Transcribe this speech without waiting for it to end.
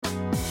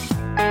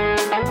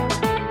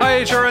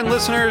HRN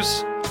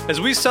listeners.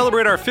 As we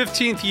celebrate our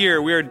 15th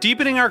year, we are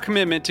deepening our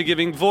commitment to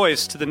giving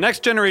voice to the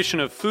next generation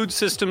of food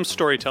systems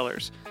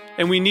storytellers,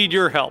 and we need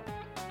your help.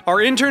 Our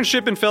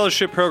internship and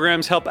fellowship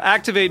programs help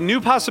activate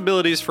new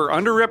possibilities for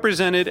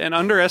underrepresented and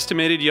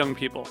underestimated young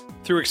people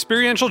through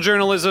experiential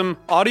journalism,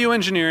 audio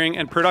engineering,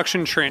 and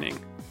production training.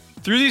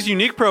 Through these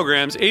unique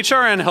programs,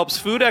 HRN helps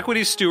food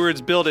equity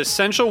stewards build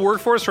essential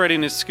workforce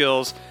readiness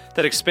skills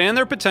that expand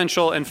their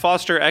potential and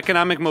foster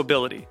economic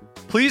mobility.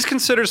 Please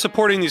consider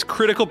supporting these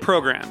critical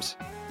programs.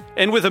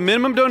 And with a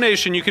minimum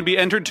donation, you can be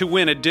entered to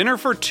win a dinner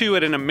for two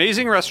at an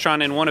amazing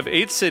restaurant in one of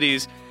 8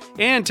 cities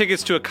and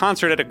tickets to a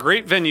concert at a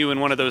great venue in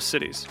one of those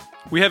cities.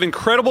 We have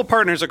incredible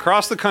partners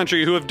across the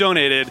country who have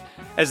donated,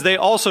 as they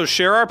also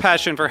share our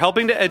passion for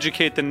helping to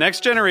educate the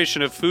next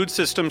generation of food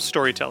systems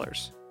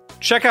storytellers.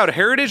 Check out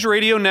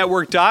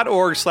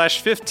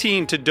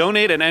heritageradionetwork.org/15 to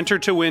donate and enter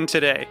to win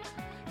today.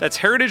 That's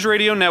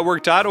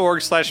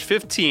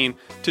heritageradionetwork.org/15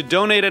 to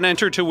donate and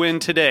enter to win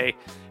today.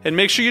 And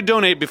make sure you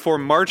donate before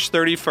March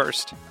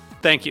 31st.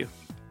 Thank you.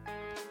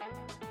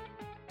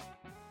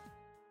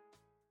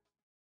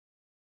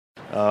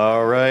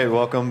 All right,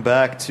 welcome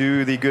back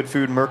to the Good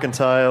Food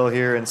Mercantile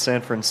here in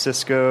San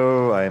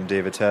Francisco. I am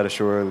David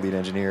Tadashore, lead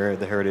engineer at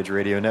the Heritage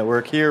Radio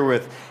Network, here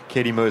with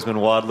Caity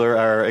Mosman-Wadler,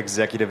 our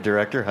executive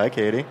director. Hi,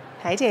 Caity.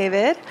 Hi,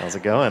 David. How's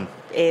it going?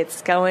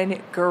 It's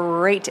going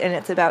great, and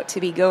it's about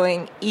to be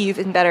going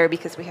even better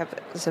because we have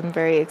some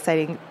very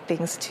exciting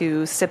things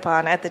to sip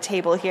on at the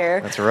table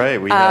here. That's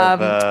right. We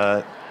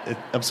have...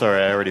 I'm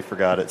sorry, I already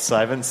forgot it.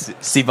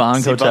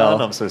 Sivan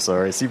Cotel. I'm so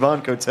sorry.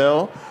 Sivan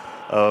Cotel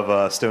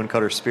of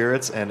Stonecutter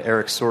Spirits and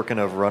Eric Sorkin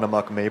of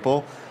Runamok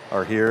Maple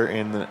are here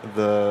in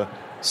the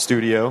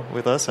studio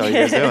with us. How are you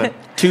guys doing?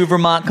 2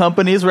 Vermont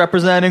companies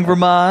representing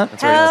Vermont.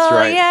 That's right. That's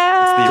right. Yeah.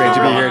 It's Great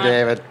to be here,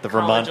 David. The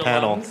Vermont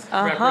panel.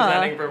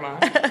 Representing Vermont.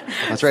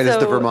 That's right. It's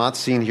the Vermont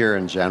scene here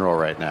in general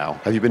right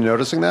now. Have you been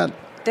noticing that?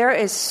 There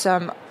is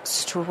some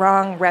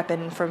strong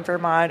repping from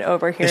Vermont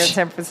over here in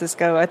San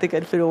Francisco at the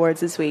Good Food Awards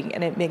this week,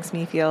 and it makes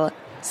me feel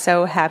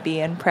so happy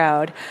and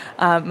proud.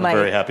 I'm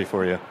very happy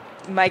for you.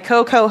 My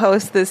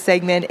co-host this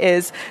segment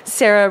is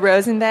Sarah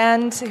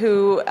Rosenband,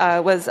 who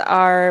was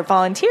our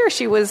volunteer.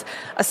 She was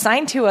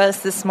assigned to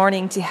us this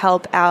morning to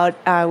help out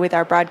with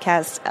our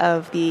broadcast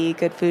of the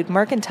Good Food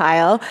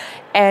Mercantile.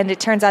 And it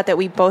turns out that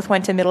we both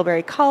went to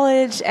Middlebury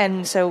College,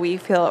 and so we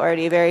feel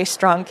already a very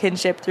strong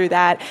kinship through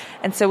that.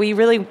 And so we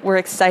really were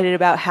excited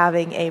about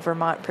having a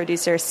Vermont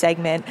producer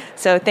segment.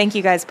 So thank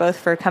you guys both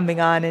for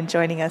coming on and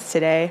joining us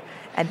today.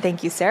 And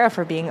thank you, Sarah,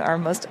 for being our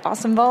most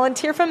awesome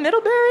volunteer from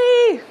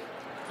Middlebury.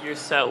 You're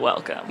so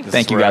welcome.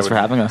 Thank you guys for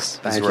having us.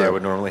 This is where I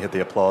would normally hit the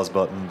applause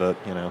button, but,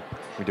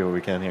 we do what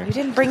we can here. You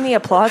didn't bring the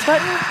applause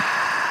button?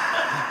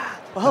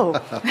 Whoa.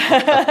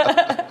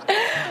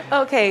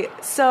 Okay,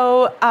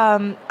 so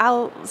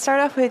I'll start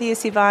off with you,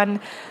 Sivan.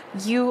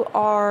 You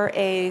are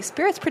a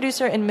spirits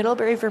producer in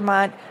Middlebury,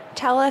 Vermont.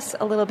 Tell us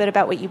a little bit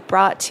about what you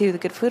brought to the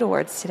Good Food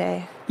Awards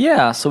today.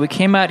 Yeah, so we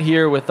came out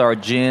here with our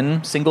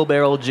gin, single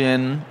barrel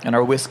gin, and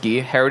our whiskey,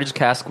 Heritage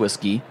Cask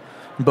Whiskey.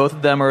 Both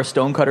of them are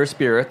Stonecutter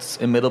Spirits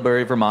in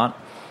Middlebury, Vermont.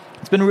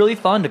 It's been really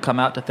fun to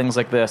come out to things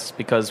like this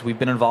because we've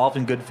been involved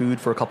in good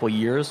food for a couple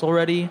years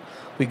already.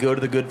 We go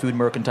to the Good Food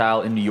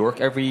Mercantile in New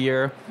York every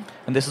year,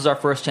 and this is our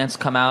first chance to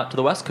come out to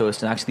the West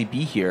Coast and actually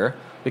be here.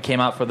 We came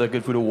out for the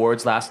Good Food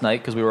Awards last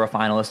night because we were a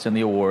finalist in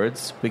the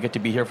awards. We get to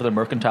be here for the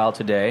Mercantile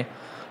today.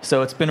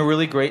 So it's been a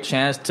really great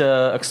chance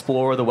to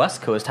explore the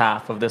West Coast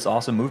half of this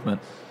awesome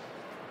movement.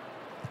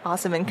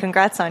 Awesome, and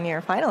congrats on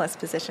your finalist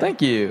position.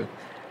 Thank you.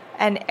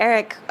 And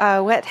Eric,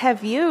 what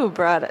have you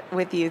brought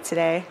with you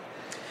today?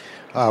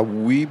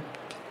 We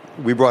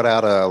brought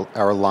out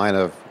our line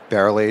of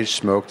barrel-aged,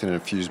 smoked, and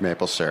infused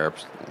maple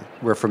syrups.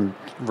 We're from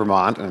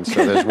Vermont, and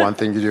so there's one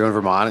thing you do in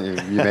Vermont, and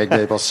you make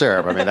maple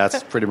syrup. I mean,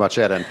 that's pretty much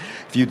it. And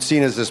if you'd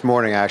seen us this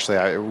morning,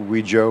 actually,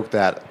 we joked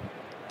that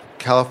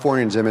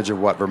Californians' image of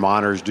what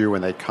Vermonters do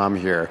when they come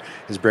here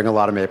is bring a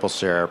lot of maple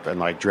syrup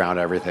and drown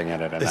everything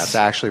in it, and that's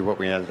actually what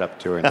we ended up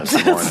doing this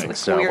morning.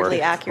 So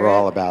we're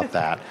all about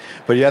that.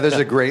 But yeah, there's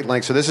a great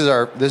link. So this is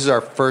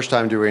our first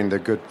time doing the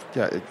good,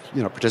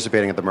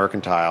 participating at the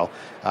Mercantile.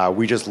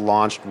 We just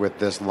launched with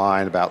this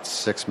line about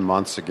 6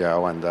 months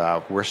ago, and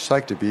we're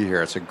psyched to be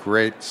here. It's a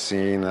great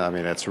scene. I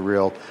mean, it's a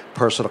real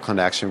personal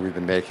connection we've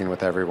been making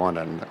with everyone,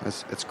 and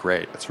it's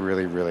great. It's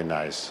really, really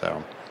nice.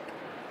 So.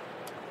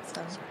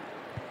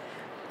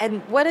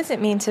 And what does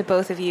it mean to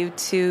both of you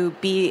to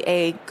be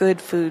a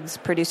good foods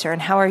producer, and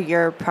how are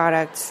your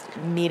products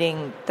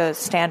meeting the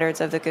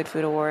standards of the Good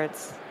Food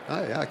Awards?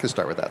 Yeah, I can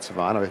start with that,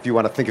 Sivan. If you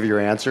want to think of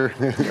your answer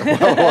while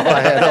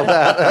I handle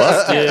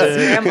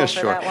that.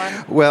 Sure. That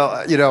one.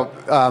 Well,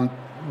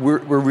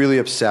 we're really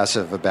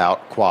obsessive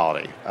about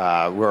quality.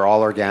 We're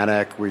all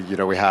organic.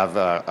 We have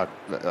a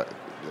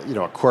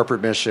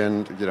corporate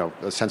mission,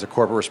 a sense of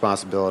corporate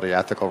responsibility,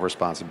 ethical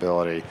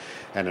responsibility,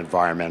 and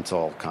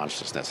environmental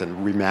consciousness.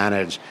 And we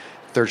manage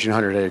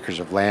 1,300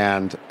 acres of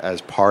land as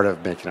part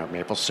of making our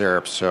maple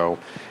syrup. So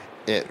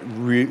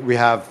we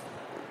have,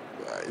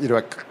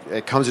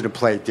 it comes into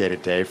play day to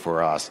day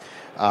for us.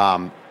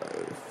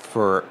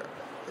 for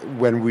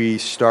when we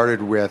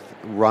started with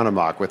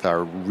Runamok, with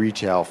our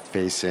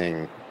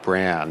retail-facing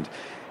brand,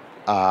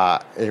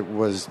 it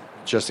was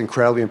just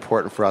incredibly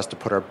important for us to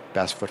put our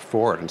best foot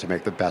forward and to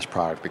make the best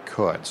product we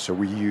could. So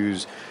we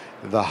use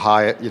the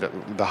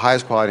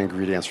highest quality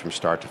ingredients from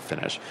start to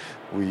finish.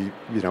 We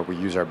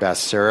use our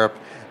best syrup.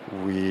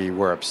 We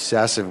were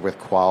obsessive with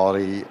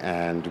quality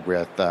and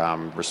with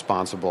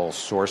responsible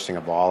sourcing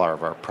of all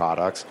of our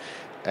products,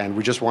 and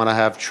we just want to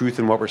have truth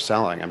in what we're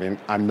selling. I mean,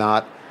 I'm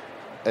not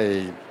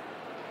a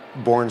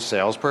born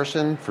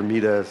salesperson. For me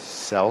to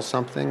sell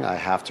something, I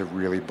have to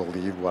really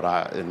believe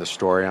in the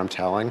story I'm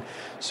telling.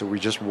 So we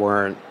just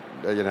weren't,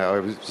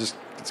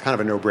 it's kind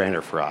of a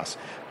no-brainer for us.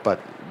 But,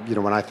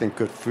 when I think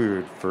good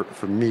food,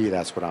 for me,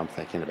 that's what I'm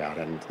thinking about.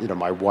 And,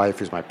 my wife,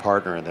 who's my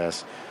partner in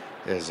this,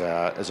 is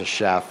a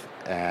chef,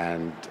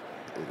 and,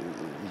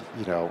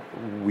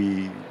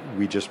 we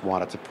just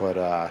wanted to put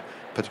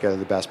together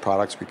the best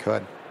products we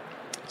could.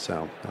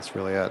 So that's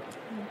really it.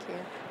 Thank you.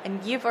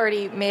 And you've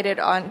already made it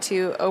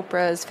onto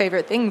Oprah's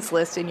favorite things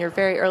list in your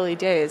very early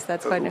days.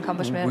 That's quite an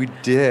accomplishment. We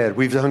did.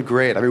 We've done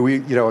great. I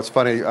mean, it's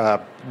funny.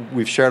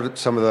 We've shared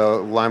some of the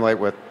limelight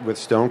with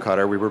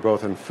Stonecutter. We were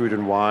both in Food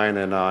and Wine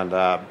and on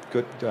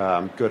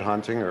Good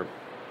Hunting or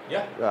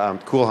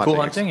Cool Hunting. Cool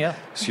Hunting, yeah.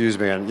 Excuse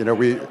me. And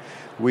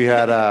we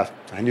had.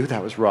 I knew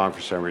that was wrong for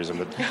some reason,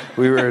 but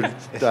we were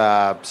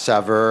at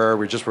Saveur.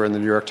 We just were in the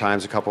New York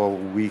Times a couple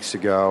of weeks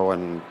ago,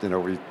 and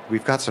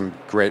we've got some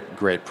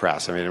great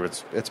press. I mean,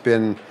 it's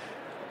been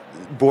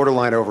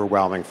borderline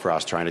overwhelming for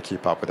us trying to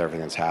keep up with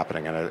everything that's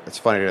happening, and it's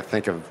funny to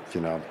think of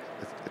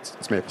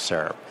it's maple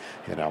syrup,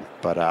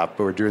 but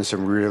we're doing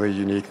some really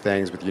unique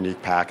things with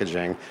unique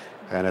packaging,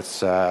 and it's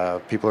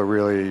people are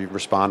really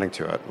responding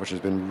to it, which has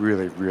been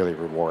really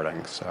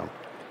rewarding. So.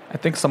 I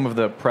think some of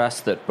the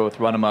press that both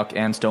Runamok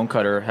and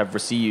Stonecutter have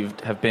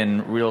received have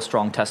been real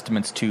strong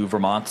testaments to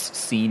Vermont's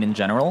scene in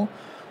general,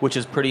 which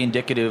is pretty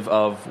indicative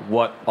of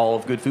what all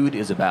of good food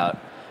is about.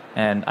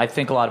 And I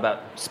think a lot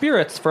about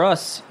spirits. For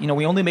us, we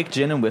only make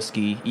gin and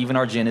whiskey. Even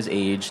our gin is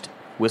aged.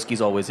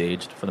 Whiskey's always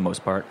aged for the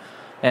most part.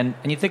 And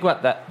you think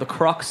about that, the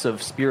crux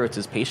of spirits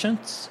is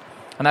patience.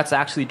 And that's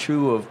actually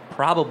true of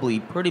probably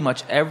pretty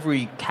much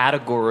every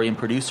category and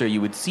producer you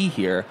would see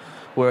here,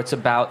 where it's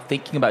about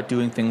thinking about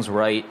doing things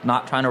right,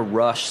 not trying to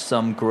rush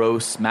some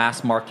gross,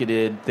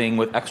 mass-marketed thing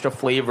with extra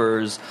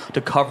flavors to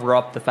cover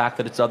up the fact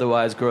that it's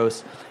otherwise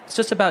gross. It's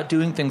just about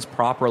doing things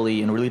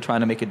properly and really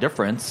trying to make a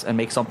difference and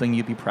make something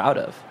you'd be proud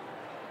of.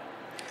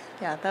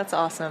 Yeah, that's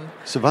awesome.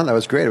 Sivan, that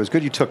was great. It was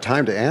good you took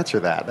time to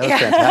answer that. That was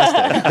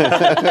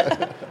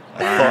fantastic.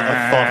 A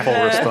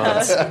thoughtful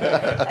response.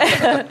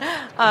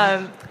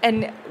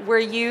 And were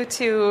you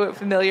two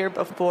familiar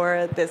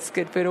before this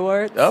Good Food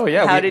Awards? Oh,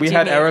 yeah. How We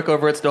had Eric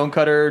over at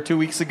Stonecutter 2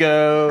 weeks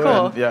ago.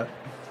 Cool. And, yeah.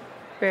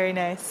 Very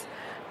nice.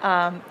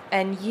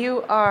 And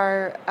you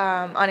are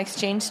on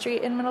Exchange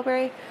Street in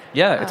Middlebury?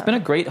 Yeah, it's been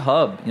a great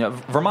hub.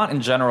 Vermont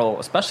in general,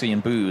 especially in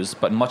booze,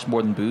 but much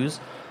more than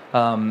booze,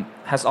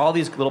 has all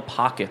these little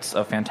pockets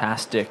of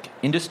fantastic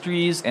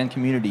industries and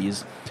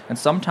communities. And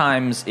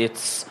sometimes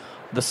it's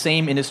the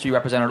same industry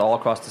represented all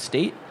across the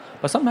state,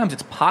 but sometimes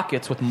it's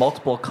pockets with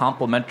multiple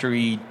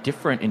complementary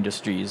different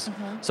industries.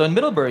 Mm-hmm. So in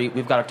Middlebury,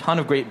 we've got a ton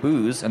of great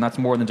booze, and that's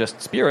more than just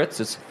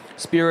spirits. It's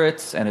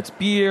spirits, and it's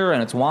beer,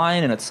 and it's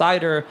wine, and it's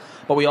cider,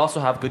 but we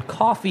also have good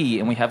coffee,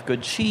 and we have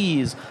good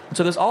cheese. And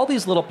so there's all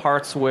these little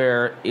parts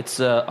where it's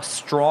a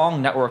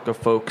strong network of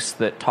folks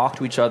that talk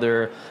to each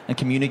other and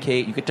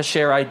communicate. You get to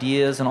share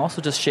ideas and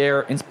also just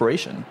share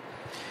inspiration.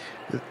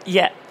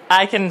 Yeah,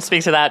 I can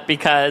speak to that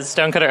because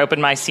Stonecutter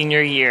opened my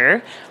senior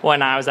year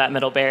when I was at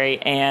Middlebury,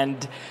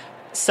 and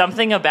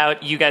something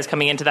about you guys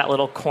coming into that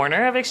little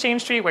corner of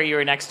Exchange Street where you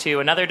were next to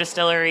another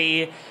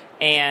distillery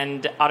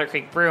and Otter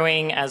Creek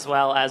Brewing, as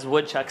well as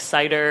Woodchuck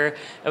Cider.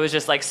 It was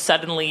just like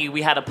suddenly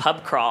we had a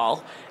pub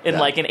crawl in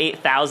like an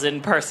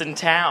 8,000 person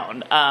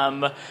town.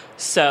 And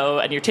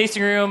your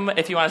tasting room,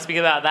 if you want to speak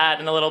about that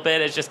in a little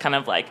bit, is just kind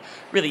of like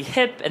really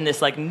hip and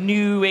this like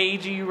new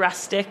agey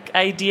rustic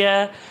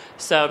idea.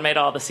 So it made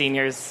all the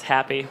seniors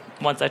happy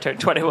once I turned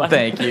 21.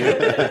 Thank you.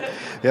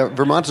 Yeah,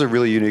 Vermont's a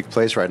really unique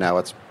place right now.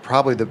 It's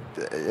probably,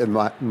 in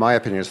my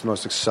opinion, it's the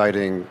most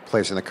exciting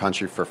place in the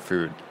country for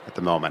food at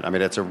the moment. I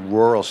mean, it's a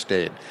rural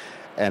state.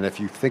 And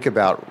if you think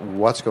about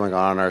what's going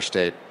on in our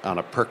state on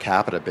a per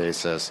capita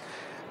basis,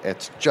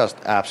 it's just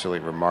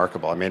absolutely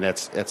remarkable. I mean,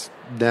 it's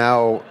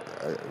now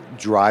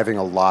driving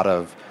a lot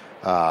of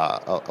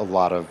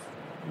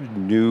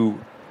new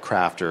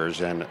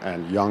crafters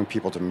and young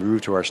people to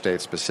move to our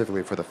state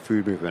specifically for the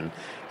food movement.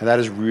 And that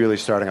is really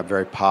starting a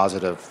very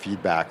positive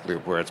feedback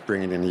loop where it's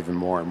bringing in even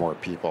more and more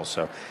people.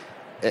 So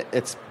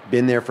it's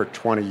been there for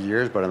 20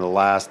 years, but in the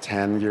last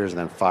 10 years and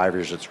then 5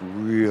 years, it's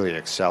really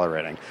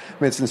accelerating. I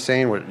mean, it's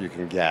insane what you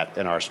can get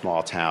in our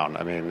small town.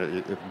 I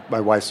mean, my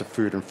wife's a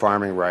food and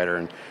farming writer,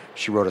 and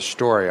she wrote a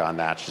story on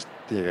that.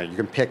 You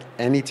can pick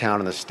any town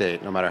in the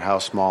state, no matter how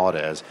small it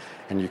is,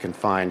 and you can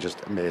find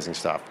just amazing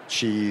stuff.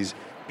 Cheese,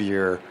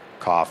 beer,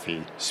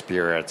 coffee,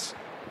 spirits,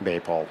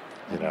 maple,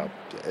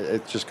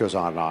 it just goes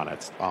on and on.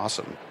 It's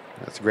awesome.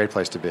 It's a great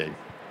place to be.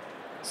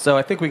 So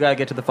I think we got to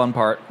get to the fun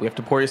part. We have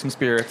to pour you some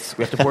spirits.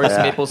 We have to pour you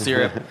some maple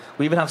syrup.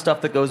 We even have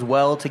stuff that goes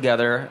well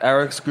together.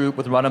 Eric's group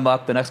with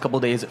Runamok the next couple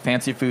of days at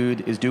Fancy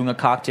Food is doing a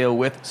cocktail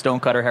with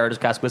Stonecutter Heritage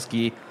Cask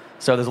Whiskey.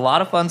 So there's a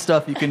lot of fun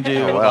stuff you can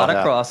do, a lot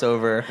of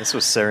crossover. This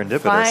was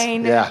serendipitous.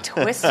 Fine,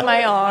 twist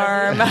my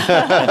arm.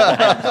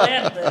 I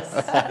planned this.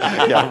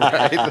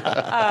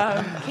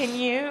 Can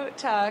you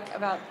talk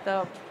about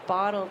the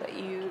bottle that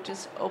you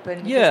just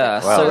opened?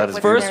 Yeah, Wow, so that is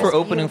first beautiful.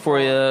 we're opening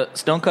for you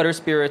Stonecutter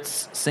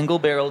Spirits Single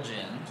Barrel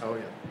Gin.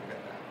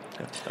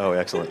 Oh,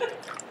 excellent.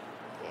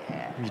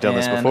 You've done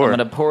this And before. I'm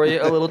going to pour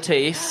you a little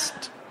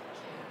taste.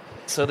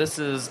 So this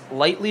is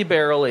lightly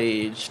barrel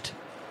aged,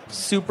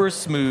 super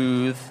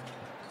smooth,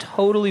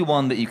 totally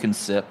one that you can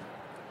sip.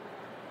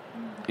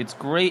 It's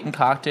great in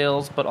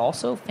cocktails, but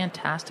also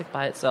fantastic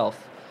by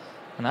itself.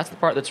 And that's the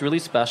part that's really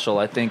special.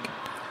 I think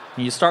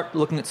when you start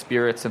looking at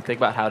spirits and think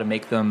about how to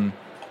make them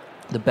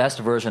the best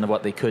version of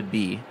what they could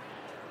be,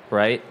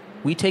 right?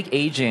 We take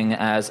aging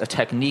as a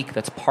technique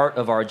that's part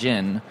of our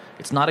gin.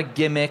 It's not a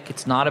gimmick.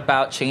 It's not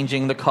about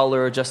changing the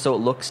color just so it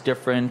looks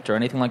different or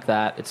anything like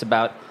that. It's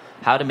about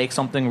how to make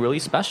something really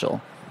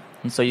special.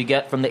 And so you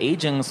get from the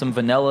aging some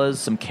vanillas,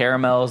 some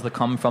caramels that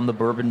come from the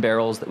bourbon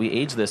barrels that we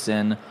age this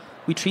in.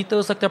 We treat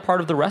those like they're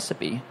part of the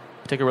recipe.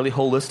 We take a really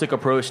holistic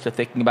approach to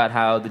thinking about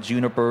how the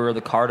juniper,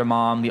 the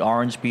cardamom, the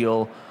orange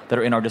peel that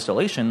are in our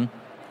distillation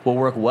will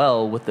work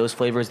well with those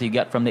flavors that you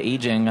get from the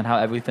aging and how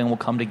everything will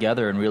come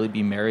together and really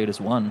be married as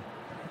one.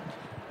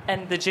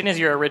 And the gin is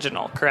your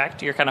original,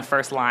 correct? Your kind of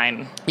first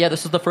line. Yeah,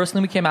 this is the first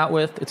thing we came out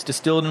with. It's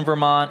distilled in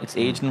Vermont. It's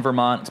aged in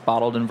Vermont. It's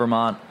bottled in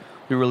Vermont.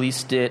 We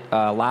released it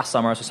last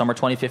summer, so summer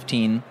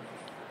 2015.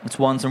 It's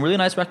won some really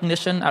nice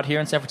recognition out here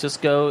in San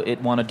Francisco.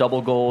 It won a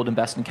double gold in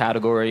best in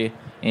category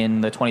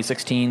in the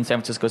 2016 San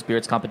Francisco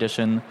Spirits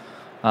Competition.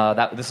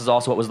 This is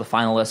also what was the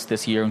finalist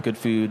this year in Good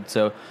Food.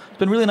 So it's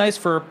been really nice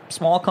for a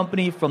small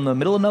company from the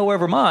middle of nowhere,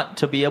 Vermont,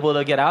 to be able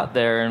to get out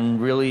there and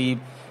really,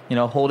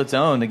 hold its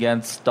own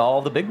against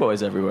all the big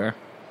boys everywhere.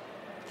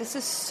 This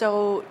is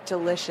so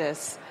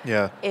delicious.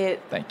 Yeah.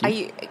 Thank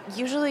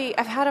you.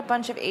 I've had a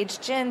bunch of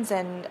aged gins,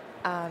 and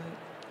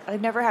I've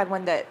never had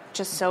one that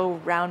just so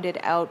rounded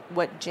out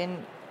what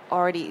gin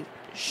already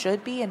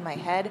should be in my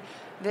head.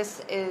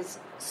 This is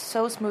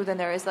so smooth, and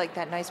there is like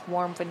that nice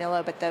warm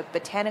vanilla, but the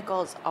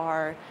botanicals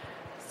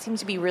seem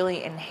to be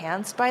really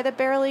enhanced by the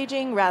barrel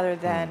aging rather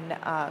than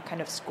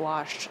kind of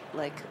squashed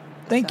like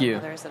Thank some you.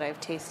 others that I've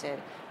tasted.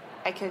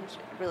 I could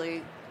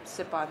really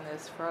sip on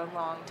this for a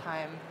long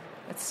time.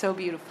 It's so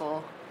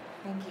beautiful.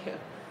 Thank you.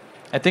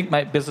 I think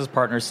my business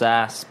partner,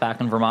 Sass,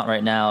 back in Vermont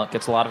right now,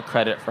 gets a lot of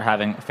credit for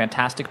having a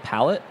fantastic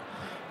palate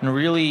and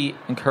really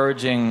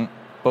encouraging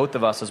both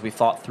of us as we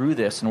thought through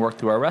this and worked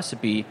through our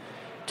recipe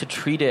to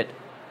treat it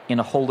in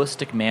a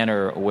holistic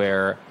manner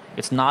where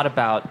it's not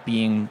about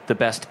being the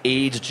best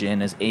aged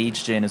gin, as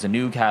aged gin is a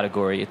new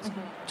category. It's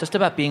just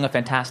about being a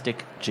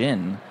fantastic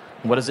gin.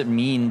 What does it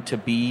mean to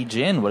be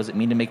gin? What does it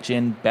mean to make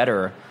gin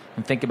better?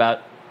 And think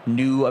about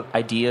new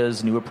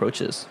ideas, new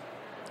approaches.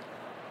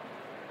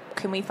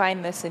 Can we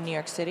find this in New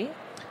York City?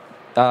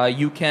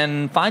 You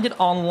can find it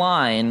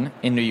online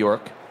in New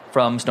York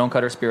from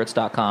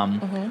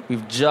stonecutterspirits.com.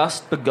 We've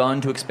just begun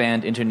to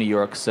expand into New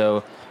York,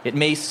 so it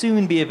may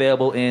soon be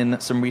available in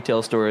some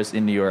retail stores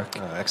in New York.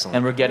 Oh, excellent.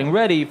 And we're getting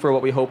ready for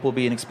what we hope will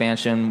be an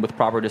expansion with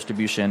proper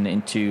distribution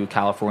into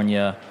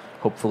California,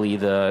 hopefully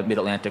the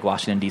Mid-Atlantic,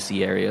 Washington,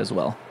 D.C. area as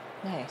well.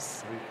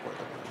 Nice.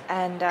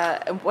 And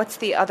what's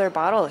the other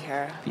bottle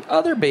here? The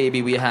other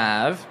baby we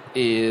have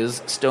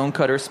is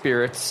Stonecutter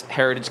Spirits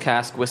Heritage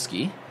Cask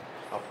Whiskey.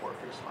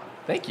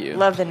 Thank you.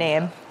 Love the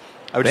name.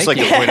 I would just like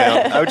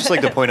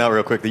to point out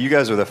real quick that you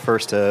guys are the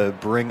first to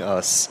bring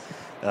us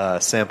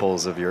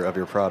samples of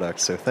your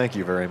products. So thank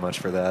you very much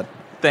for that.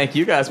 Thank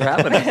you guys for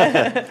having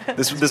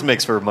us. This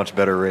makes for much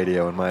better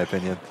radio, in my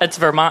opinion. It's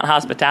Vermont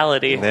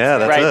hospitality. Yeah,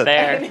 that's right it.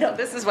 there.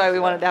 This is why we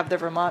wanted to have the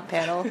Vermont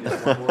panel.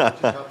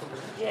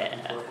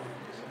 Yeah.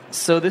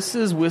 So this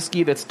is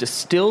whiskey that's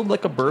distilled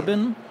like a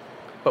bourbon,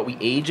 but we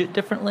age it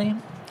differently.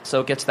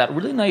 So it gets that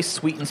really nice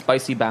sweet and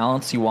spicy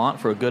balance you want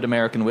for a good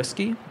American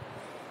whiskey.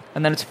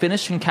 And then it's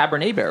finished in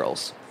Cabernet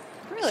barrels.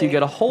 Really? So you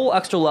get a whole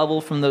extra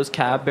level from those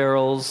cab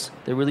barrels.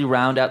 They really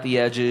round out the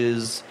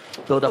edges,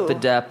 build up the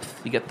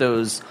depth. You get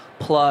those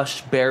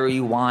plush, berry,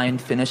 wine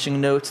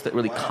finishing notes that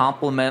really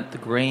complement the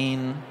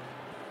grain.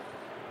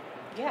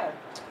 Yeah.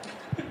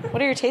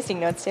 What are your tasting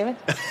notes, David?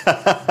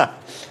 That's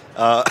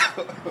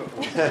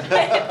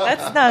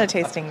not a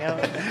tasting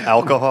note.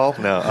 Alcohol?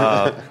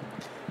 No.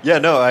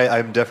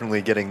 I'm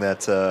definitely getting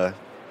that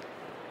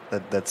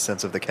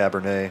sense of the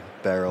Cabernet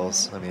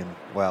barrels. I mean,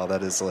 wow,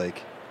 that is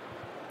like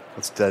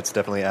that's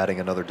definitely adding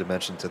another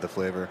dimension to the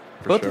flavor.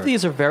 Both of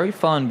these are very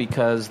fun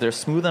because they're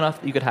smooth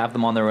enough that you could have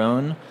them on their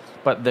own,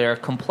 but they're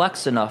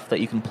complex enough that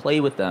you can play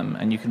with them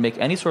and you can make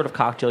any sort of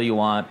cocktail you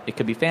want. It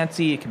could be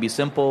fancy, it could be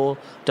simple.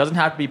 It doesn't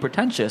have to be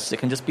pretentious. It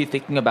can just be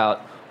thinking about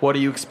what are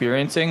you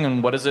experiencing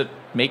and what does it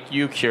make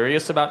you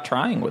curious about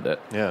trying with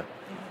it. Yeah.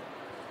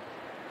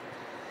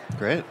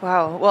 Great.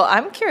 Wow. Well,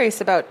 I'm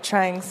curious about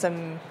trying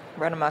some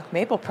Runamok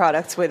maple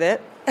products with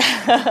it.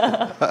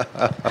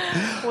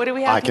 What do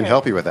we have I can here?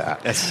 help you with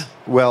that. Yes.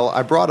 Well,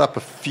 I brought up a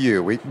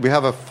few. We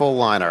have a full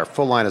line. Our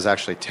full line is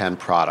actually 10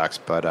 products,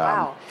 but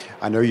Wow.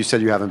 I know you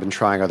said you haven't been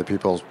trying other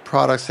people's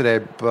products today,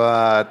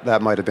 but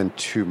that might have been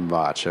too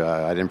much.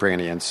 I didn't bring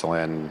any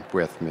insulin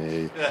with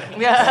me.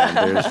 Yeah.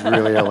 And there's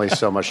really only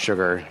so much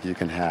sugar you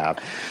can have.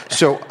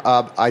 So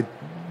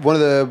one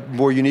of the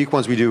more unique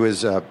ones we do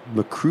is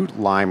Macroot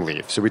lime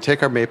leaf. So we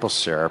take our maple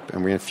syrup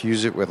and we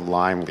infuse it with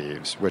lime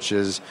leaves, which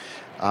is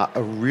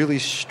a really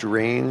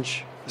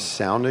strange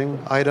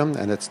sounding item,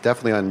 and it's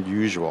definitely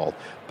unusual,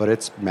 but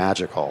it's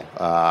magical.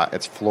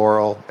 It's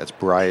floral, it's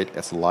bright,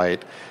 it's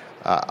light.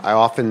 I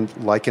often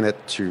liken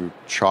it to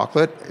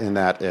chocolate in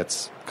that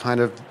it's kind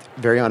of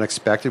very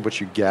unexpected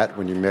what you get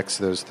when you mix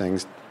those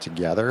things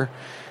together.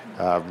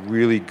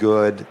 Really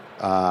good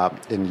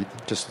in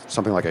just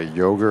something like a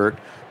yogurt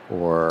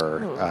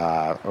or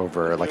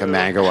over like a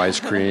mango ice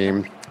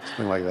cream,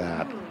 something like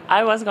that.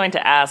 I was going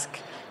to ask,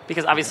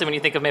 because obviously when you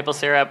think of maple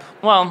syrup,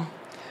 well,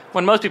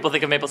 when most people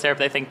think of maple syrup,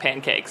 they think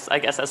pancakes. I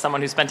guess as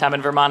someone who spent time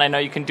in Vermont, I know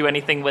you can do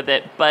anything with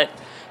it. But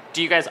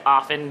do you guys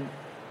often,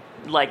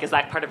 is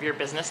that part of your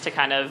business to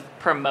kind of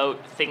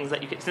promote things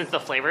that you can, since the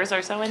flavors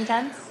are so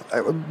intense?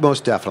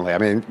 Most definitely. I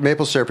mean,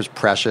 maple syrup is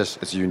precious.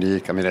 It's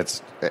unique. I mean,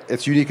 it's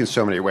unique in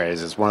so many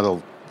ways. It's one of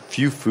the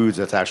few foods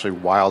that's actually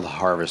wild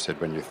harvested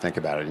when you think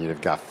about it. And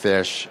you've got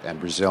fish and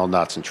Brazil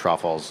nuts and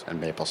truffles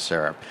and maple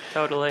syrup.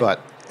 Totally.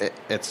 But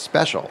it's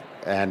special,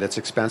 and it's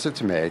expensive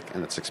to make,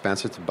 and it's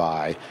expensive to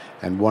buy.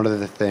 And one of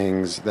the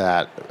things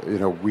that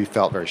we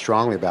felt very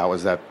strongly about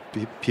was that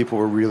people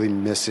were really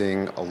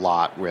missing a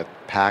lot with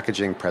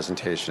packaging,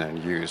 presentation,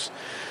 and use.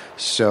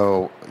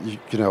 So we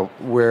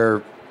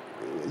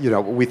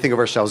think of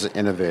ourselves as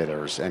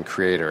innovators and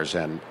creators,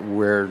 and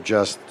we're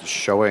just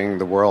showing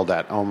the world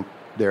that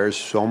there's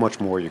so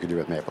much more you can do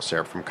with maple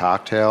syrup, from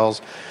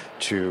cocktails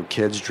to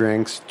kids'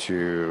 drinks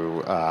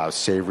to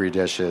savory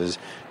dishes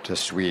to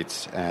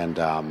sweets, and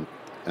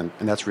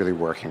that's really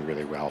working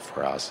really well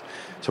for us.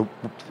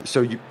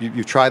 So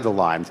you've tried the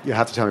lime. You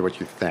have to tell me what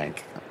you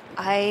think.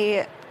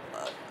 I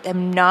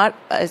am not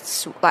I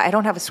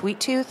don't have a sweet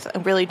tooth. I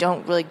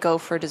don't really go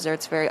for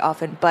desserts very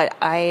often, but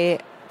I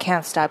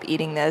can't stop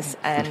eating this,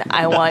 and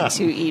I want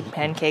to eat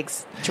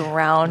pancakes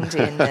drowned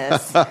in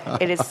this.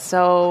 It is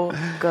so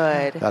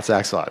good. That's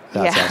excellent.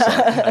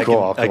 I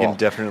Cool. can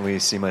definitely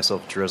see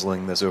myself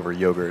drizzling this over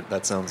yogurt.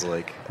 That sounds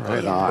like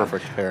Right a on.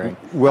 perfect pairing.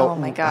 Well, Oh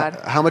my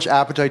God. How much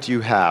appetite do you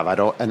have?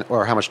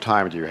 Or how much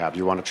time do you have? Do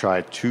you want to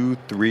try 2,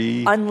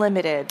 3?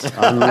 Unlimited. It's We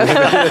the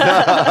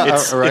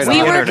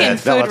work in internet. food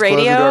Let's close the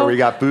radio. door. We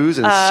got booze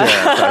and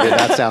syrup. I mean,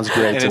 that sounds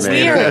great And to it's me. the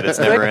We internet. are It's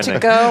never good to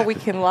ending. go. We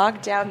can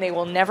lock down. They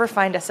will never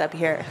find us up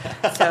here.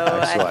 So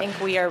I Excellent. think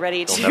we are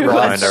ready to never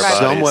find our survive. bodies.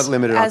 Somewhat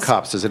limited on As-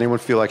 cups. Does anyone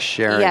feel like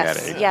sharing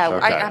Yes. any? Yeah.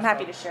 Okay. I'm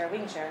happy to share. We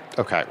can share.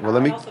 Okay. Well,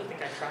 let me.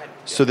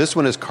 So this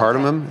one is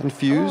cardamom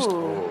infused,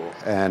 Ooh.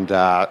 and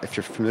if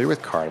you're familiar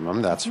with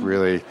cardamom, that's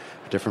really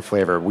a different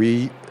flavor.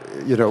 We,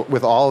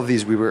 with all of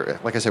these, we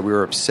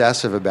were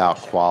obsessive about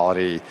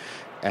quality,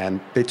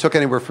 and they took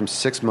anywhere from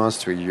 6 months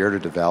to a year to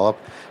develop.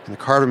 And the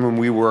cardamom,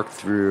 we worked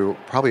through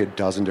probably a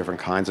dozen different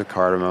kinds of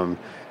cardamom,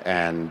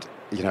 and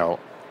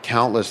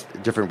countless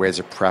different ways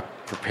of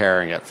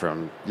preparing it,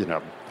 from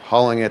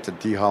hulling it to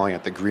dehulling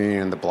it, the green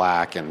and the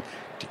black, and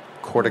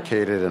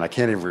corticated, and I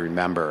can't even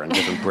remember, and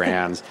different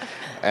brands.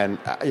 And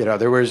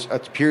there was a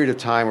period of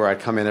time where I'd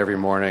come in every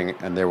morning,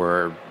 and there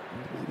were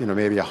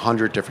maybe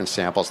 100 different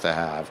samples to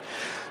have.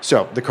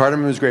 So the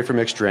cardamom is great for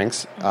mixed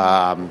drinks,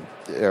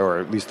 or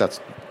at least that's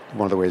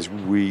one of the ways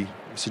we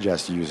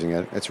suggest using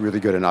it. It's really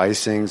good in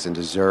icings and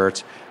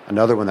desserts.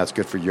 Another one that's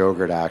good for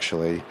yogurt,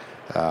 actually.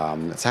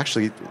 It's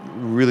actually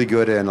really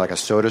good in like a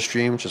soda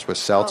stream, just with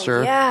seltzer.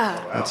 Oh,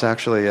 yeah. It's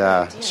actually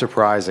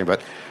surprising,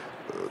 but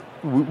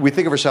we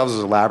think of ourselves as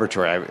a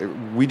laboratory.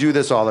 We do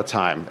this all the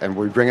time, and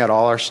we bring out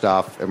all our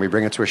stuff, and we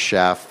bring it to a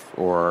chef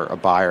or a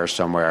buyer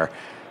somewhere,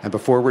 and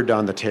before we're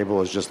done, the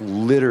table is just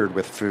littered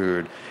with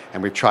food,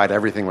 and we've tried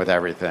everything with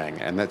everything,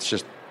 and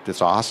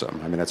it's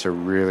awesome. I mean, it's a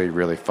really,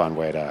 really fun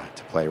way to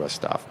play with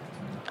stuff.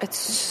 It's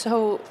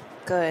so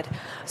good.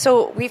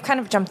 So we've kind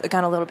of jumped the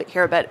gun a little bit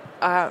here, but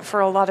for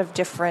a lot of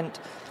different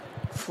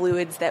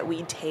fluids that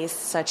we taste,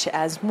 such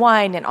as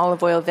wine and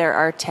olive oil, there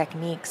are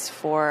techniques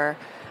for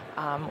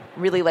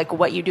really like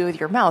what you do with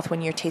your mouth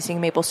when you're tasting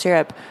maple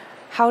syrup.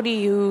 How do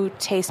you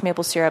taste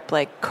maple syrup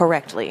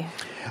correctly?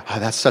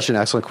 That's such an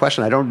excellent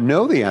question. I don't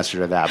know the answer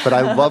to that, but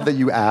I love that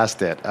you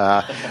asked it,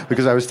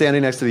 because I was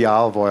standing next to the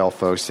olive oil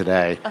folks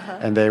today,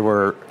 and they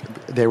were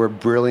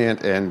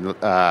brilliant, and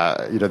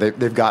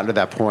they've gotten to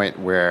that point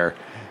where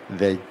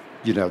they've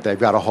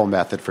got a whole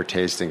method for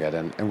tasting it,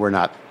 and we're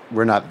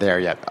not there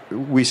yet.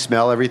 We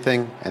smell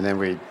everything, and then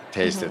we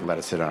taste it and let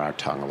it sit on our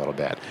tongue a little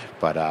bit.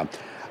 But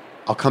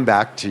I'll come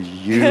back to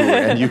you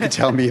and you can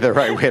tell me the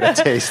right way to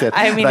taste it.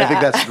 I mean, and I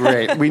think that's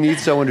great. We need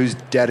someone who's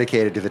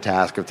dedicated to the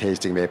task of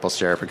tasting maple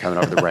syrup and coming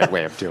up with the right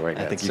way of doing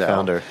it. I think you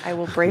found her. I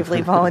will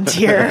bravely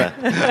volunteer.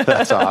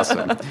 That's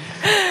awesome.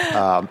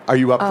 Are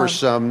you up for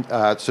some?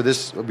 I brought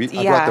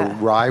the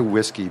rye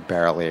whiskey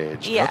barrel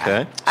aged. Yeah.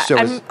 Okay.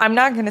 So I'm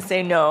not going to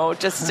say no.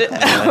 Just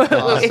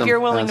Awesome. if you're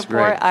willing That's to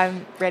pour, great.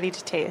 I'm ready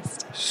to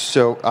taste.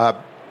 So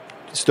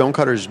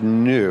Stonecutter's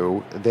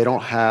new. They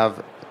don't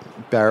have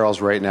barrels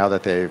right now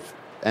that they've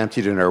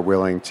emptied and are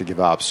willing to give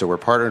up. So we're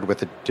partnered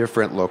with a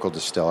different local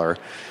distiller,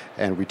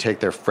 and we take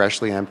their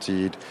freshly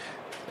emptied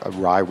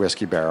rye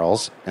whiskey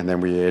barrels, and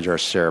then we age our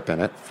syrup in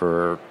it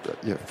for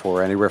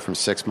anywhere from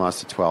 6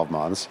 months to 12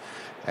 months.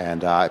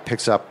 And it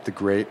picks up the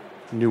great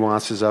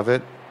nuances of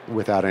it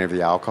without any of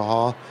the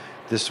alcohol.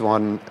 This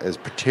one is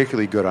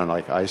particularly good on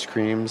like ice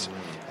creams,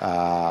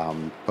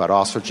 but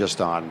also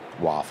just on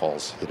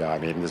waffles. I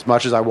mean, as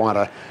much as I want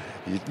to,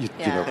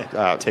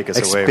 take us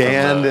away from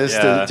expand this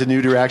to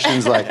new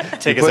directions,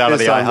 like Take you us put out of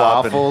this the on IHOP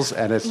waffles,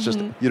 and it's just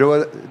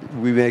what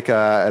we make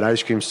an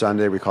ice cream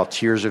sundae we call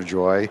Tears of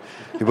Joy.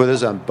 You put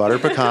this on butter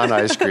pecan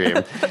ice cream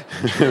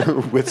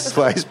with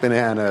sliced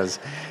bananas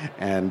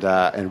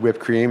and whipped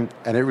cream,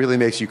 and it really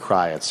makes you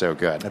cry. It's so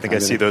good. I think I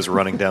see those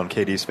running down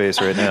Katie's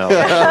face right now.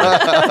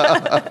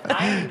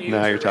 I'm new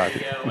Now to you're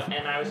talking. radio,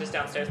 and I was just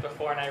downstairs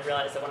before, and I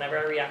realized that whenever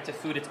I react to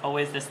food, it's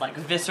always this like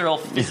visceral,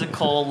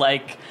 physical,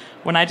 like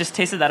when I just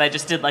tasted that, I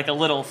just did like a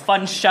little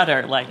fun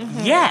shudder, like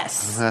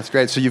yes. That's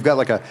great. So you've got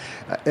like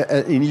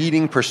an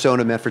eating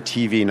persona meant for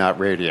TV, not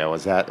radio.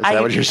 Is that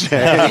what you're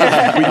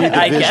saying? We need the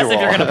I visual. guess if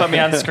you're going to put me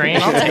on screen,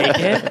 I'll take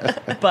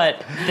it.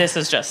 But this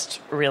is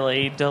just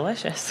really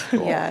delicious.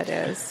 Yeah, it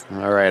is.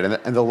 All right,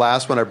 and the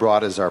last one I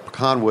brought is our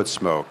pecan wood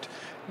smoked,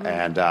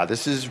 and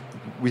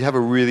we have a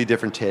really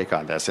different take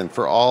on this. And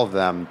for all of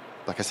them,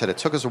 like I said, it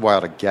took us a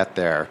while to get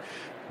there,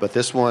 but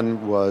this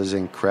one was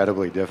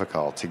incredibly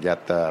difficult to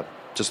get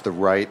just the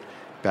right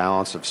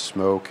balance of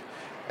smoke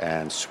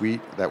and sweet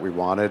that we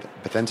wanted,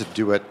 but then to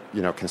do it,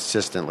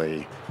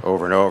 consistently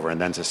over and over,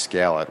 and then to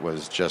scale it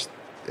was just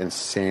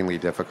insanely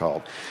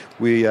difficult.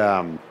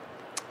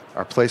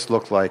 Our place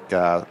looked like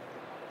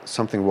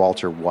something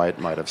Walter White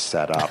might have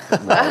set up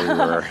while we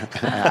were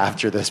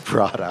after this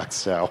product.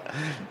 So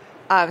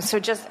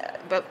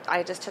But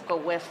I just took a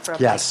whiff from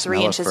Yes, 3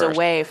 smell it inches first.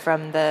 away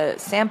from the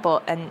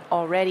sample, and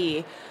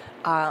already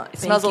it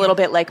smells a little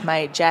bit like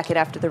my jacket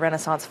after the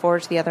Renaissance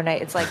Forge the other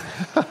night. It's like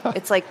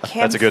That's a good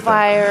thing.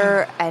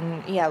 campfire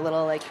and a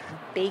little like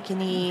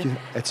bacony.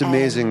 it's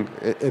amazing.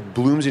 It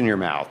blooms in your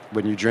mouth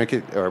when you drink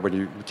it or when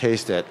you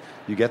taste it.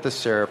 You get the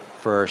syrup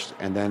first,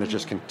 and then it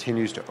just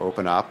continues to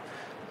open up.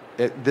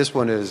 This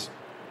one is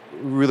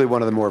really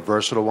one of the more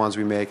versatile ones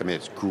we make. I mean,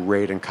 it's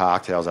great in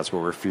cocktails. That's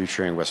what we're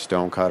featuring with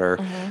Stonecutter.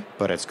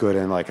 But it's good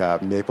in like a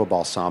maple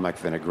balsamic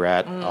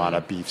vinaigrette on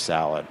a beef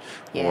salad,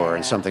 or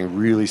in something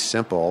really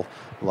simple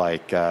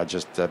like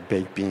just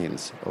baked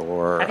beans.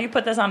 Or Have you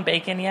put this on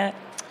bacon yet?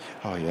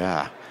 Oh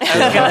yeah, I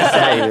was going to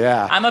say,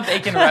 yeah. I'm a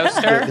bacon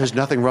roaster. There's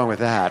nothing wrong with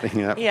that.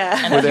 Yeah.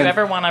 And if you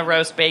ever want to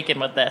roast bacon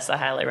with this, I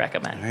highly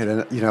recommend. Right,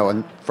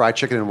 and fried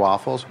chicken and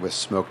waffles with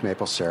smoked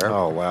maple syrup.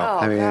 Oh, wow. Oh,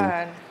 I mean,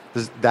 God.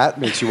 that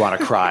makes you want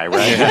to cry,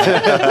 right?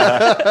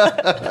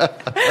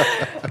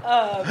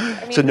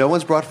 So no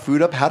one's brought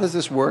food up. How does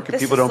this work if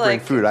This people is don't bring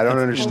like- food? I don't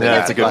understand. Yeah,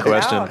 that's a good Look it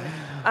question.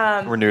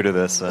 out. We're new to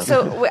this.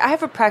 So I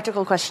have a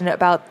practical question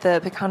about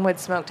the pecan wood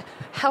smoked.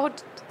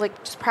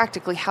 Just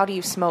practically, how do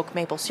you smoke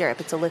maple syrup?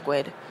 It's a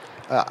liquid.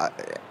 I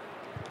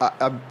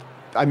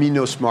mean,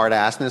 no smart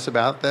assness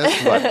about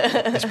this, but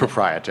it's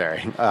proprietary.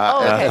 Okay.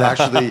 And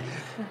actually,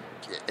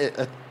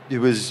 it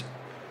was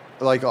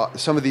like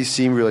some of these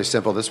seem really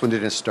simple. This one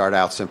didn't start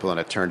out simple, and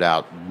it turned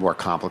out more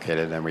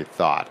complicated than we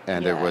thought.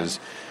 And it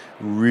was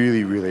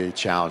really, really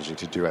challenging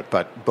to do it.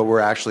 But we're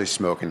actually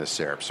smoking the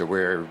syrup. So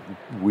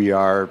we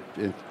are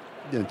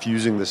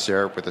infusing the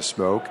syrup with the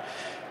smoke,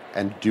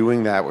 and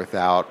doing that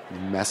without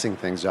messing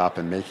things up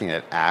and making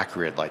it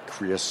accurate like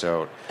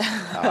creosote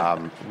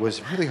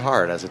was really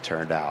hard, as it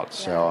turned out.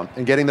 So,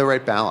 and getting the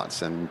right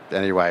balance. And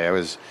anyway,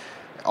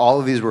 all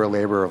of these were a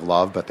labor of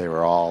love, but they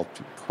were all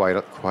quite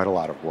a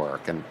lot of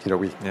work. And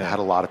we had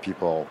a lot of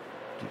people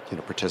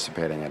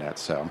participating in it,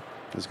 so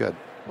it was good.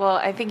 Well,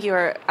 I think you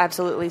are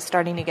absolutely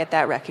starting to get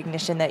that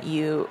recognition that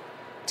you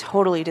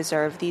totally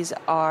deserve. These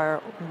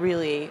are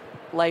really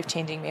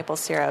life-changing maple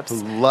syrups.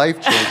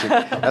 Life-changing.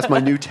 That's my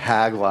new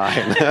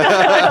tagline.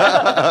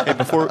 Hey,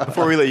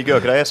 before we let you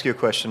go, could I ask you a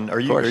question? Are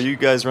you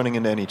guys running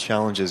into any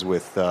challenges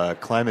with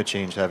climate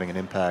change having an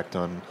impact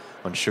on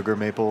sugar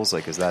maples?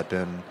 Like, has that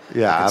been a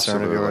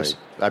concern of yours?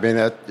 I mean,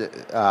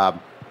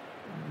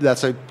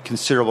 that's a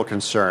considerable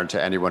concern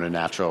to anyone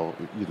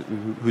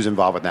who's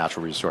involved with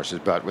natural resources.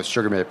 But with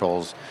sugar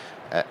maples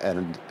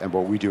and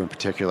what we do in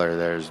particular,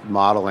 there's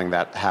modeling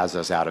that has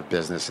us out of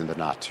business in the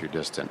not too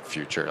distant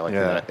future, like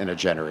in a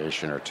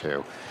generation or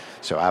two.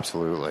 So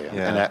absolutely,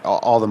 and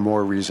all the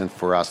more reason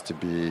for us to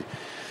be,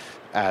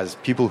 as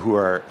people who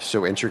are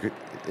so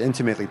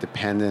intimately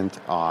dependent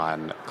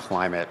on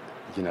climate,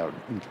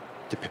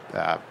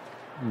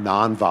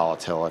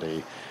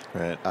 non-volatility.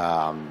 Right.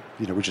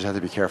 We just have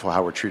to be careful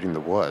how we're treating the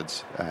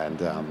woods, and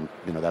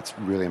that's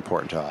really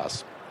important to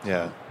us.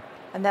 Yeah.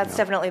 And that's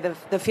definitely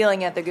the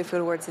feeling at the Good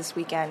Food Awards this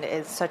weekend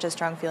is such a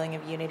strong feeling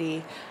of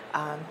unity.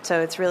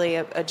 So it's really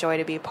a joy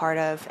to be a part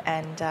of.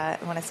 And I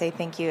want to say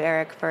thank you,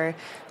 Eric, for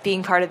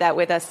being part of that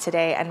with us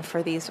today and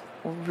for these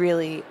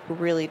really,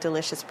 really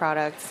delicious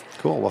products.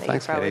 Cool. Well, that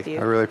thanks, you brought with Katie. you.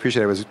 I really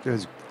appreciate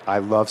it. I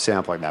love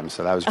sampling them,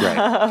 so that was great.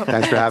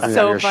 Thanks for having me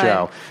So on your fun.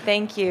 show.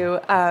 Thank you.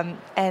 And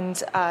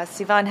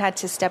Sivan had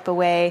to step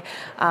away,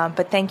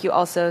 but thank you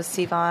also,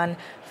 Sivan,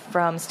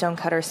 from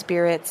Stonecutter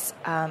Spirits.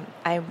 I'm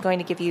going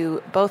to give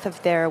you both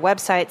of their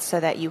websites so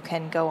that you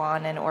can go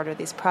on and order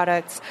these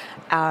products.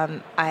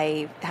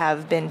 I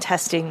have been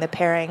testing the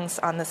pairings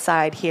on the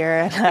side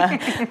here.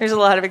 There's a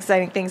lot of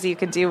exciting things that you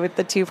can do with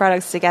the two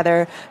products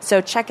together.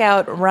 So check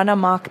out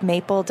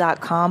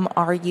runamokmaple.com,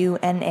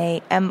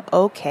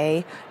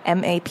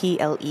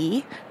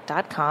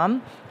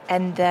 RUNAMOKMAPLE.com.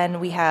 And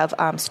then we have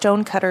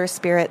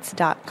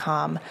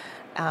stonecutterspirits.com,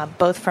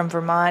 both from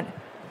Vermont.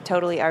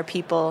 Totally our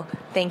people.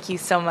 Thank you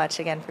so much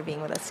again for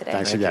being with us today.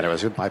 Thanks again. It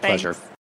was my pleasure. Thanks.